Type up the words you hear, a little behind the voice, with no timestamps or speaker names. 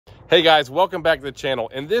Hey guys, welcome back to the channel.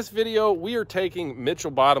 In this video, we are taking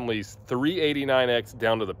Mitchel Bottomley's 389X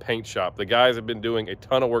down to the paint shop. The guys have been doing a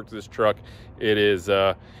ton of work to this truck. It is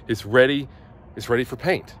it's ready for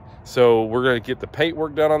paint. So we're gonna get the paint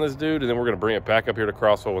work done on this dude, and then we're gonna bring it back up here to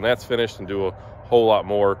Crossville when that's finished and do a whole lot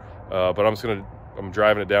more. But I'm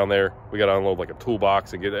driving it down there. We got to unload like a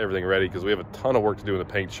toolbox and get everything ready because we have a ton of work to do in the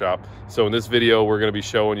paint shop. So in this video, we're going to be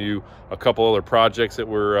showing you a couple other projects that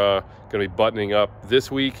we're going to be buttoning up this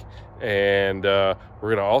week. And we're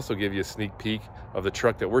going to also give you a sneak peek of the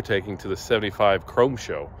truck that we're taking to the 75 Chrome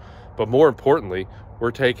show. But more importantly,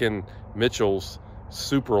 we're taking Mitchel's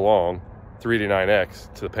super long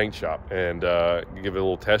 389X to the paint shop and give it a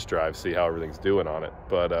little test drive, see how everything's doing on it.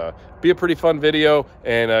 But be a pretty fun video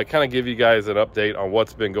and kind of give you guys an update on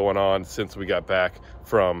what's been going on since we got back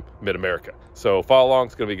from Mid-America. So follow along,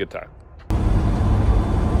 it's gonna be a good time.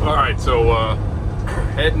 All right, so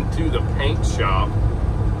heading to the paint shop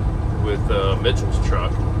with Mitchel's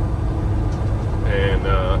truck, and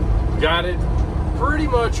got it pretty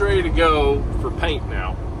much ready to go for paint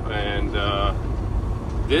now. And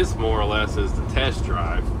this more or less is the test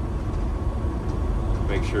drive.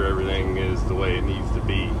 Make sure everything is the way it needs to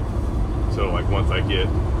be. So like once I get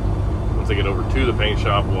over to the paint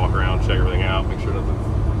shop, walk around, check everything out, make sure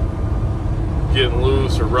nothing's getting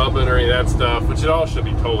loose or rubbing or any of that stuff, which it all should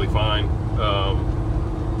be totally fine.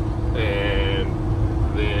 And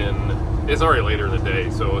then it's already later in the day,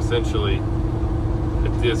 so essentially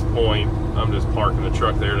at this point I'm just parking the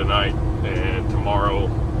truck there tonight, and tomorrow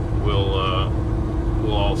we'll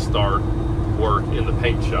all start work in the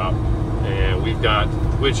paint shop. And we've got,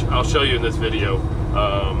 which I'll show you in this video,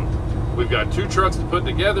 we've got two trucks to put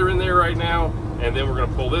together in there right now, and then we're going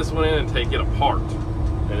to pull this one in and take it apart,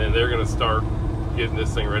 and then they're going to start getting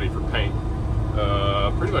this thing ready for paint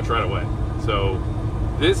pretty much right away. So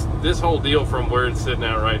this whole deal from where it's sitting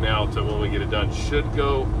at right now to when we get it done should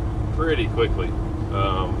go pretty quickly.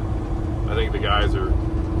 I think the guys are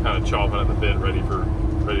kind of chomping at the bit, ready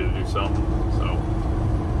to do something. So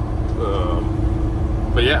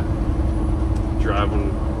but yeah,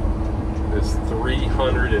 driving this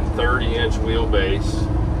 330-inch wheelbase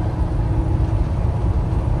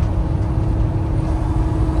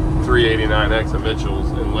 389X of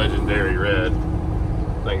Mitchel's in legendary red.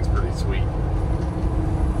 Thing's pretty sweet.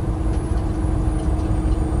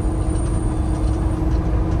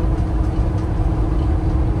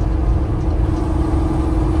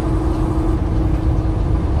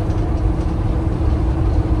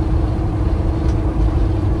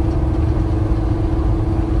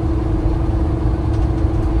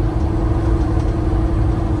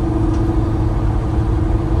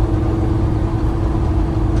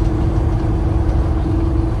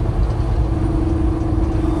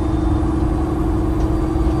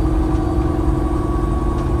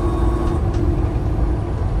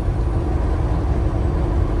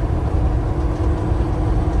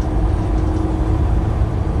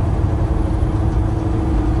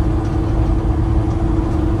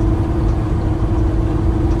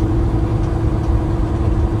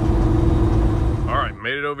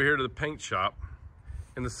 Over here to the paint shop,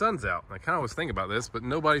 and the sun's out. I kind of was thinking about this, but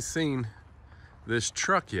nobody's seen this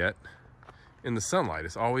truck yet in the sunlight.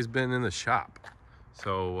 It's always been in the shop.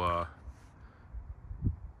 So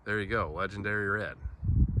there you go, legendary red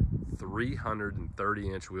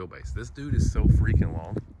 330-inch wheelbase. This dude is so freaking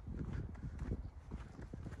long.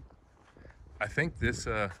 I think this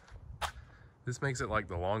makes it like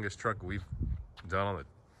the longest truck we've done on the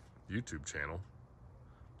YouTube channel.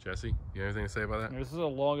 Jesse, you have anything to say about that? This is the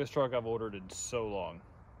longest truck I've ordered in so long.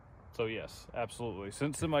 So yes, absolutely.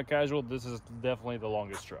 Since semi-casual, this is definitely the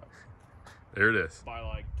longest truck. There it is. By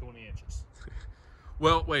like 20 inches.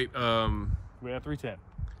 Well, wait. We have 310.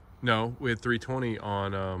 No, we had 320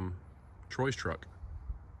 on Troy's truck.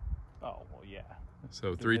 Oh well, yeah.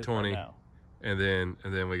 So 320, and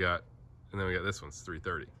then we got this one's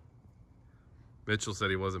 330. Mitchell said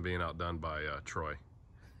he wasn't being outdone by Troy.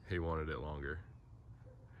 He wanted it longer.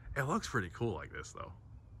 It looks pretty cool like this, though.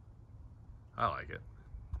 I like it.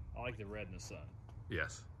 I like the red in the sun.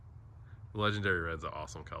 Yes. The legendary red's an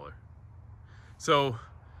awesome color. So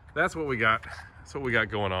that's what we got. That's what we got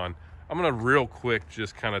going on. I'm going to real quick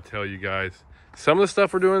just kind of tell you guys some of the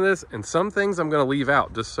stuff we're doing this, and some things I'm going to leave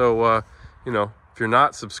out just so, you know, if you're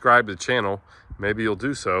not subscribed to the channel, maybe you'll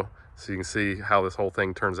do so you can see how this whole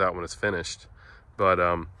thing turns out when it's finished.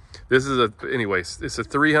 But this is anyways, it's a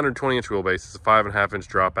 320-inch wheelbase. It's a 5.5-inch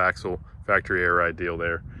drop axle, factory air ride deal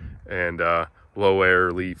there, and low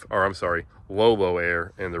air leaf, or I'm sorry, low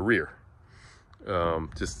air in the rear.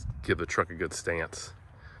 Just give the truck a good stance.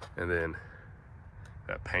 And then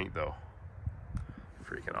that paint though,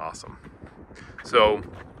 freaking awesome. So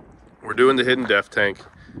we're doing the hidden def tank.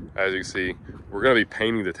 As you can see, we're going to be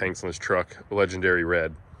painting the tanks on this truck legendary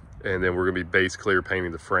red, and then we're going to be base clear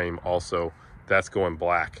painting the frame also. That's going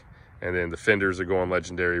black, and then the fenders are going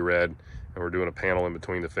legendary red, and we're doing a panel in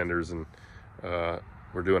between the fenders, and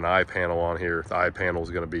we're doing an eye panel on here. The eye panel is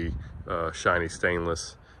going to be shiny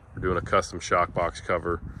stainless. We're doing a custom shock box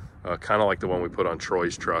cover, kind of like the one we put on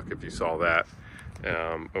Troy's truck, if you saw that.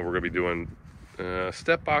 And we're going to be doing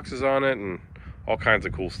step boxes on it and all kinds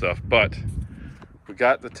of cool stuff. But we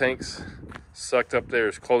got the tanks sucked up there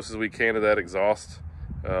as close as we can to that exhaust.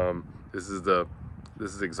 This is the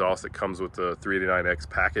exhaust that comes with the 389X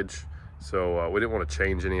package. So we didn't want to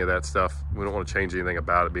change any of that stuff. We don't want to change anything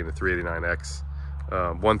about it being the 389X.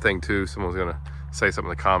 One thing too, someone's gonna say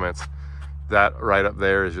something in the comments, that right up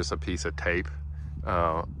there is just a piece of tape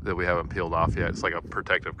that we haven't peeled off yet. It's like a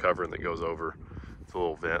protective covering that goes over the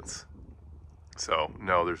little vents. So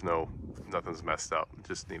no, nothing's messed up.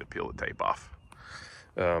 Just need to peel the tape off.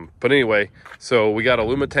 But anyway, so we got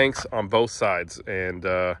Illuma tanks on both sides, and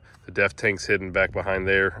the def tank's hidden back behind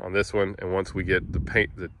there on this one. And once we get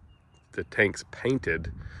the tanks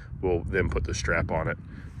painted, we'll then put the strap on it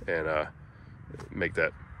and make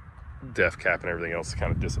that def cap and everything else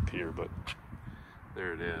kind of disappear. But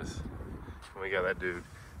there it is. And we got that dude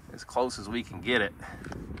as close as we can get it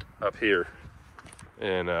up here,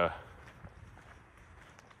 and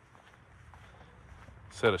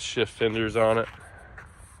set of shift fenders on it.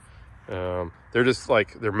 They're just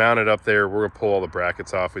like, they're mounted up there. We're gonna pull all the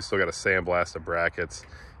brackets off. We still got to sandblast the brackets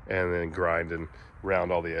and then grind and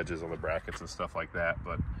round all the edges on the brackets and stuff like that.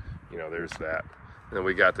 But you know, there's that. And then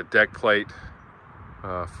we got the deck plate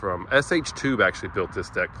from SH Tube. Actually built this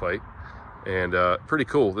deck plate, and pretty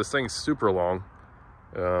cool. This thing's super long,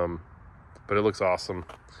 but it looks awesome.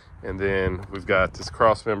 And then we've got this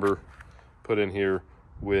cross member put in here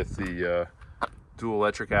with the dual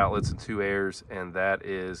electric outlets and 2 airs, and that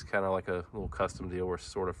is kind of like a little custom deal. We're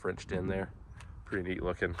sort of Frenched in there. Pretty neat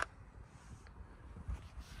looking.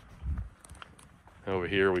 Over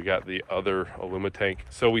here we got the other Illuma tank.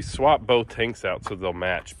 So we swapped both tanks out so they'll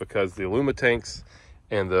match, because the Illuma tanks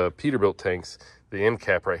and the Peterbilt tanks, the end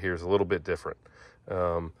cap right here is a little bit different.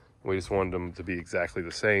 We just wanted them to be exactly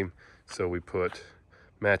the same, so we put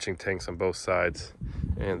matching tanks on both sides,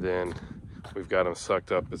 and then we've got them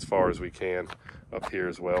sucked up as far as we can up here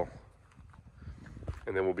as well.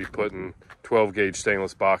 And then we'll be putting 12 gauge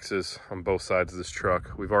stainless boxes on both sides of this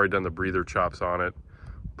truck. We've already done the breather chops on it,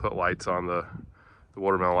 put lights on the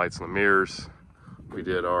watermelon lights on the mirrors. We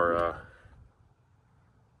did our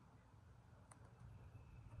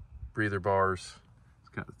breather bars. It's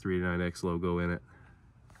got the 389X logo in it.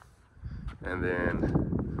 And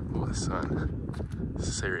then, oh, the sun,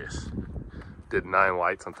 serious. Did 9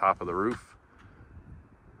 lights on top of the roof.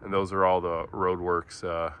 And those are all the Roadworks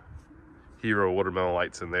Hero watermelon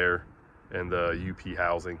lights in there, and the UP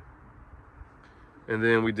housing. And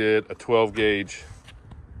then we did a 12 gauge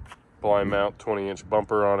blind mount 20-inch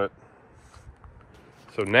bumper on it.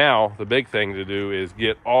 So now the big thing to do is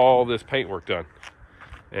get all this paint work done.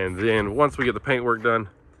 And then once we get the paint work done,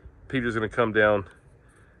 Peter's gonna come down,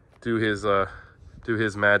 do his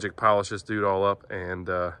magic, polish this dude all up, and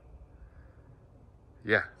yeah,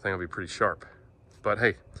 I think it'll be pretty sharp. But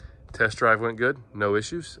hey, test drive went good, no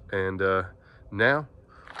issues. And now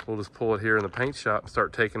we'll just pull it here in the paint shop and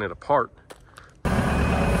start taking it apart.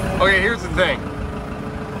 Okay, here's the thing.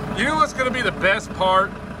 You know what's gonna be the best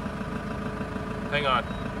part? Hang on,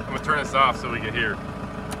 I'm gonna turn this off so we can hear.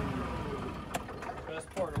 Best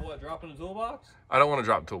part of what? Dropping the toolbox? I don't want to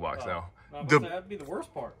drop the toolbox now. That'd be the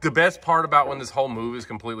worst part. The best part about when this whole move is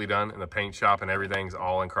completely done and the paint shop and everything's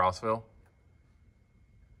all in Crossville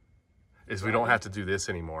is we don't have to do this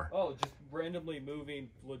anymore. Oh, just randomly moving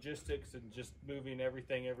logistics and just moving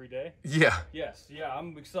everything every day? Yeah. Yes, yeah,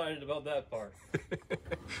 I'm excited about that part.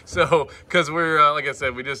 So, because we're, like I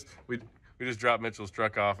said, we just dropped Mitchell's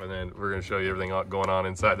truck off, and then we're going to show you everything going on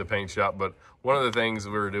inside the paint shop. But one of the things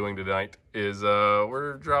we're doing tonight is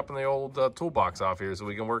we're dropping the old toolbox off here so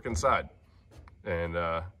we can work inside. And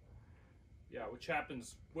yeah, which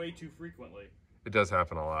happens way too frequently. It does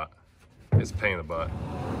happen a lot. It's a pain in the butt.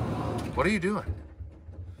 What are you doing?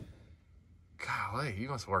 Golly, you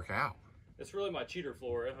must work out. It's really my cheater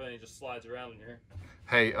floor. Everything just slides around in here.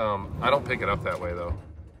 Hey, I don't pick it up that way though.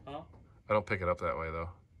 Huh? I don't pick it up that way though.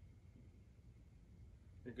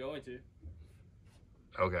 You're going to.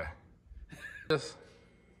 Okay. Just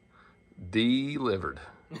delivered.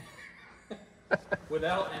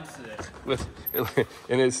 Without incident.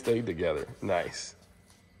 And it stayed together. Nice.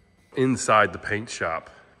 Inside the paint shop.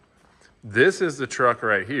 This is the truck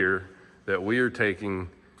right here that we are taking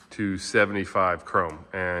to 75 chrome.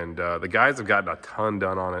 And the guys have gotten a ton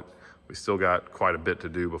done on it. We still got quite a bit to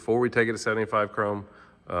do before we take it to 75 chrome.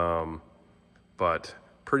 But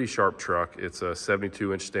pretty sharp truck. It's a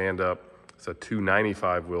 72-inch stand-up. It's a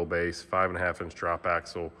 295 wheelbase, 5.5-inch drop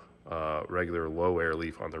axle, regular low air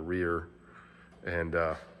leaf on the rear. And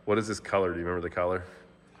what is this color? Do you remember the color?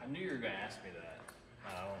 I knew you were going to ask me that.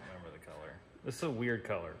 I don't remember the color. This is a weird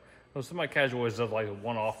color. Most of my casual always does like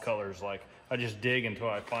one-off colors. Like I just dig until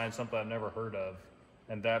I find something I've never heard of,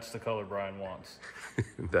 and that's the color Brian wants.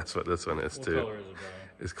 That's what this one is too. What color is it, Brian?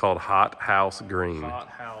 It's called Hot House Green. Hot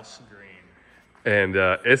House Green. And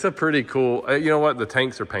it's a pretty cool, you know what? The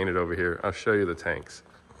tanks are painted over here. I'll show you the tanks.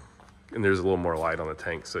 And there's a little more light on the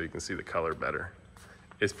tanks so you can see the color better.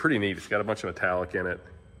 It's pretty neat. It's got a bunch of metallic in it.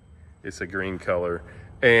 It's a green color.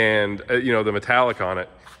 And, you know, the metallic on it,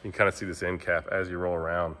 you can kind of see this end cap as you roll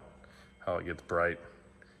around, how it gets bright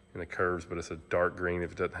in the curves, but it's a dark green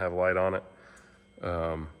if it doesn't have light on it.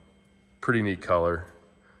 Pretty neat color.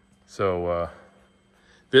 So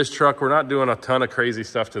this truck, we're not doing a ton of crazy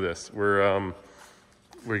stuff to this.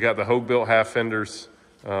 We got the Hogue-built half fenders.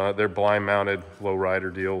 They're blind mounted, low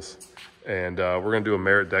rider deals. And we're gonna do a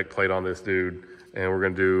Merit deck plate on this dude. And we're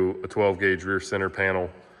gonna do a 12 gauge rear center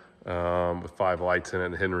panel with 5 lights in it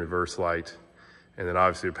and a hidden reverse light. And then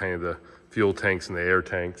obviously we painted the fuel tanks and the air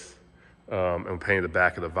tanks. And we painted the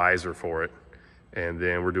back of the visor for it. And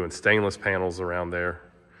then we're doing stainless panels around there.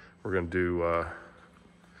 We're gonna do,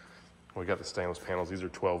 we got the stainless panels. These are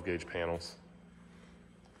 12 gauge panels.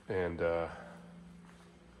 And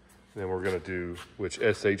then we're gonna do, which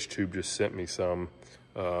SH Tube just sent me some,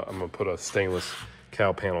 I'm gonna put a stainless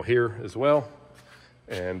cow panel here as well.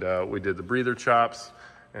 And we did the breather chops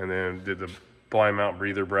and then did the blind mount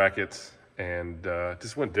breather brackets and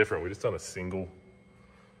just went different. We just done a single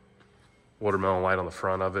watermelon light on the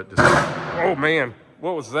front of it. Just, oh man,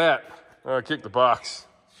 what was that? I kicked the box.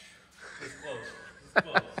 It's close. It's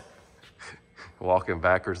close. Walking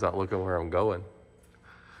backwards, not looking where I'm going.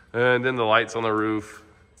 And then the lights on the roof.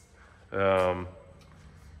 And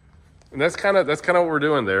that's kind of what we're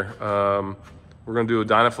doing there. We're gonna do a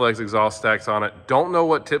Dynaflex exhaust stacks on it. Don't know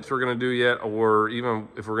what tips we're gonna do yet, or even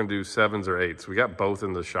if we're gonna do 7s or 8s. We got both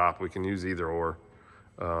in the shop. We can use either or.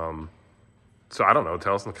 So I don't know,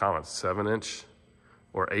 tell us in the comments, 7-inch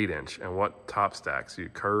or 8-inch, and what top stacks. You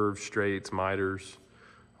curves, straights, miters,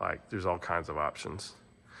 like there's all kinds of options.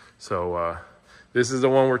 So this is the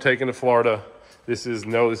one we're taking to Florida. This is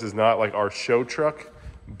not like our show truck,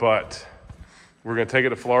 but we're gonna take it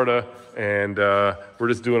to Florida and we're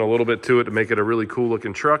just doing a little bit to it to make it a really cool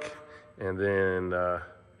looking truck. And then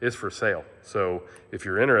it's for sale. So if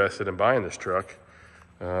you're interested in buying this truck,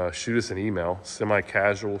 shoot us an email,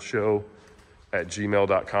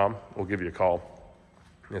 semicasualshow@gmail.com. We'll give you a call.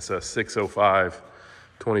 It's a 605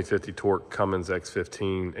 2050 torque Cummins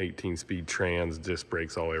X15, 18-speed trans, disc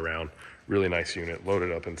brakes all the way around. Really nice unit,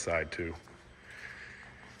 loaded up inside too.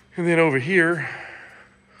 And then over here,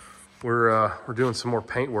 we're doing some more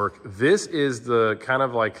paint work. This is the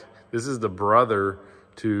this is the brother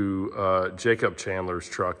to Jacob Chandler's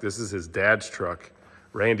truck. This is his dad's truck,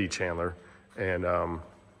 Randy Chandler. And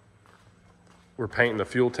we're painting the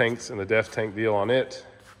fuel tanks and the def tank deal on it.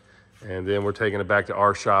 And then we're taking it back to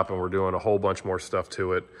our shop and we're doing a whole bunch more stuff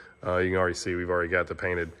to it. You can already see we've already got the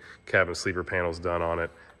painted cabin sleeper panels done on it.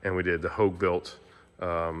 And we did the Hogue-built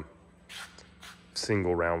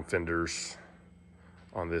single round fenders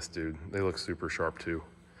on this dude. They look super sharp too.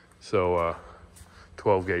 So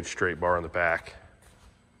 12 gauge straight bar on the back.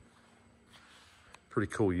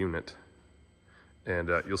 Pretty cool unit. And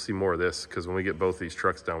you'll see more of this because when we get both these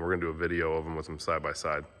trucks done, we're gonna do a video of them with them side by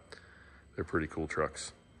side. They're pretty cool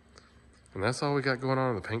trucks. And that's all we got going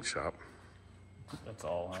on in the paint shop. That's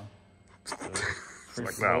all, huh? It's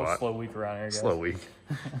like not a lot. Slow week around here, guys. Slow week.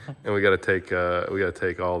 And we gotta take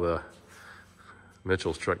all the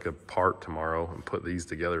Mitchell's truck apart tomorrow and put these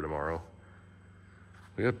together tomorrow.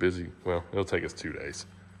 We got busy. Well, it'll take us 2 days.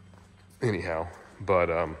 Anyhow, but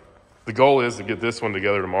the goal is to get this one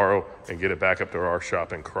together tomorrow and get it back up to our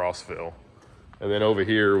shop in Crossville. And then over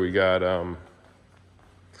here we got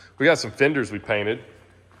some fenders we painted.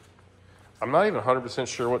 I'm not even 100%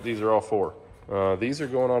 sure what these are all for. These are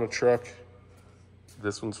going on a truck.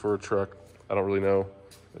 This one's for a truck. I don't really know.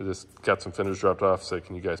 I just got some fenders dropped off, said,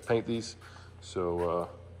 can you guys paint these? So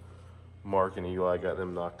Mark and Eli got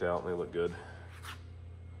them knocked out and they look good.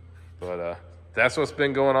 But that's what's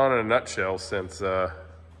been going on in a nutshell since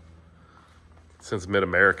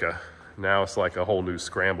Mid-America. Now it's like a whole new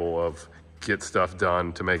scramble of get stuff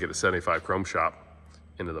done to make it a 75 chrome shop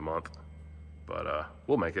into the month. But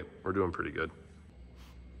we'll make it. We're doing pretty good.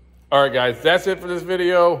 All right, guys, that's it for this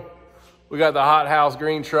video. We got the hot house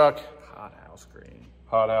green truck. Hot house green.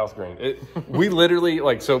 Hot house green. We literally,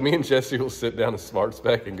 like, so me and Jesse will sit down to Smart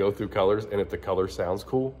Spec and go through colors, and if the color sounds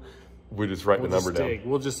cool, we just write the number down.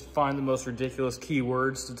 We'll just find the most ridiculous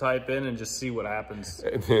keywords to type in and just see what happens.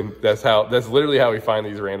 And then that's literally how we find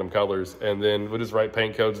these random colors. And then we'll just write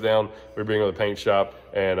paint codes down. We bring them to the paint shop,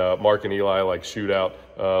 and Mark and Eli like shoot out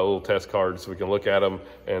little test cards so we can look at them.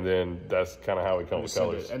 And then that's kind of how we come up with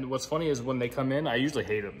colors. And what's funny is when they come in, I usually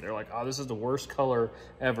hate them. They're like, oh, this is the worst color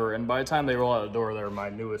ever. And by the time they roll out the door, they're my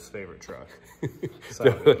newest favorite truck. So,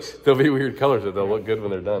 they'll be weird colors, but they'll look good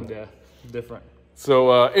when they're done. Yeah, different.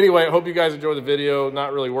 So anyway, I hope you guys enjoyed the video.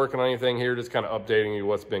 Not really working on anything here, just kind of updating you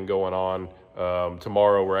what's been going on.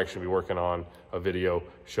 Tomorrow we're actually be working on a video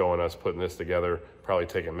showing us putting this together, probably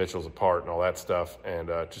taking Mitchel's apart and all that stuff, and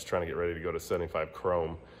just trying to get ready to go to 75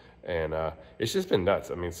 Chrome. And it's just been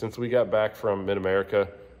nuts. I mean, since we got back from Mid-America,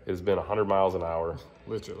 it's been 100 miles an hour.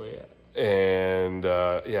 Literally, yeah. And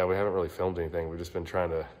yeah, we haven't really filmed anything. We've just been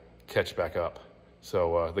trying to catch back up.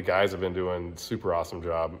 So the guys have been doing a super awesome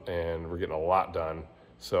job, and we're getting a lot done.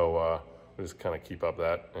 So we'll just kind of keep up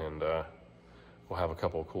that, and we'll have a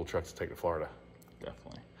couple of cool trucks to take to Florida.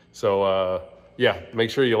 Definitely. So yeah,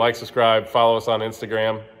 make sure you like, subscribe, follow us on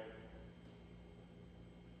Instagram.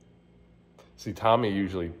 See, Tommy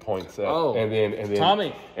usually points at, and then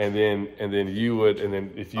Tommy, and then you would, and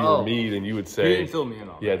then if you were me, then you would say, you didn't fill me in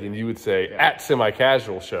on yeah, then you would say at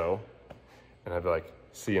Semi-Casual Show, and I'd be like,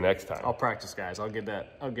 see you next time. I'll practice, guys. I'll get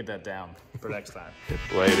that down for next time.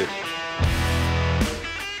 Later.